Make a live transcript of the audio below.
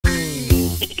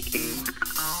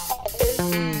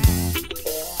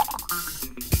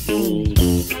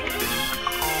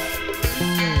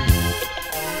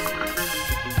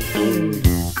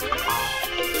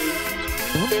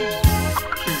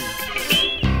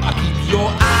your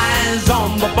eyes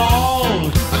on the ball.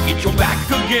 Get your back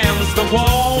against the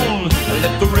wall.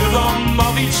 Let the rhythm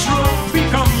of each stroke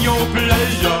become your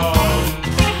pleasure.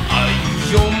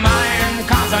 Use your mind,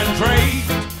 concentrate.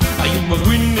 You must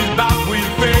win this bout with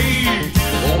faith,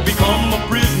 or become a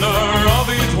prisoner of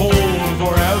its hold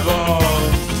forever.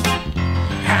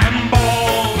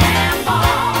 Handball,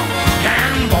 handball,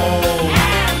 handball,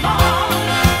 handball.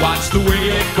 Watch the way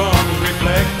it comes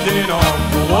reflecting off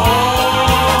the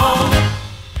wall.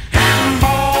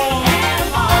 Handball,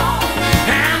 handball,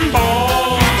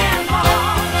 handball, handball.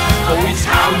 Oh, it's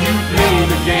how you play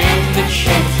the game that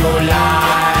shapes your life.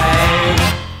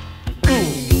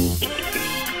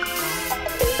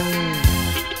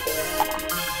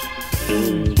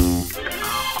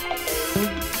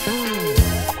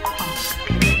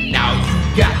 Now you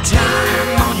got time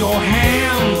on your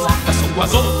hands, so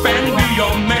what's up and be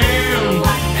your man,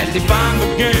 and define the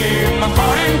game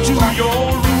according to your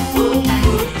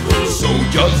rules. So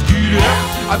just get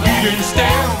up, get in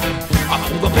step,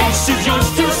 the pace is yours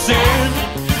to set,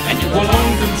 and you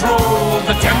alone control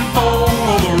the tempo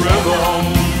of the rhythm.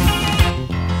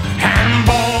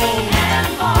 Handball,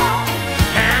 handball,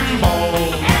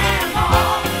 handball, handball.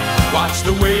 Watch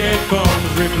the way it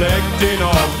comes reflecting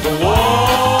off the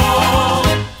wall.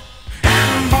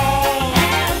 Handball,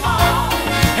 handball,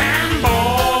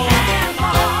 handball, handball.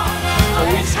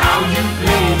 Oh, it's how you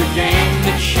play the game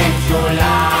that shapes your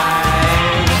life.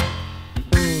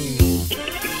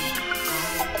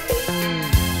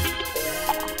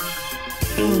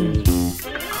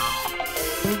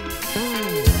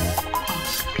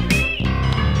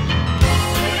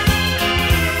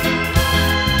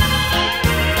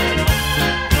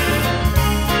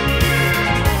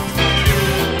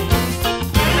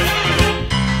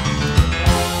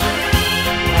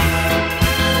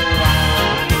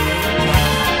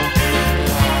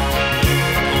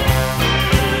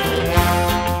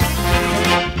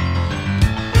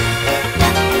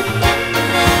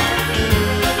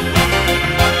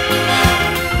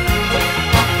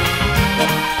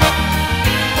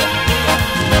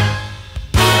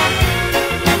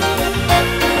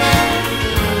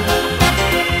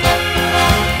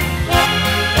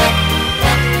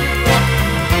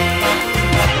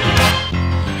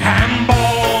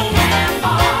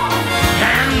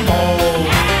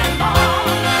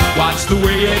 The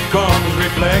way it comes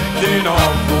reflecting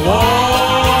off the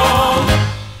wall.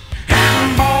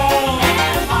 Handball,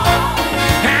 handball,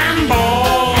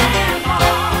 handball, handball.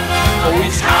 Oh,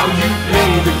 it's how you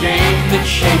play the game that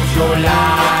shapes your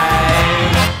life.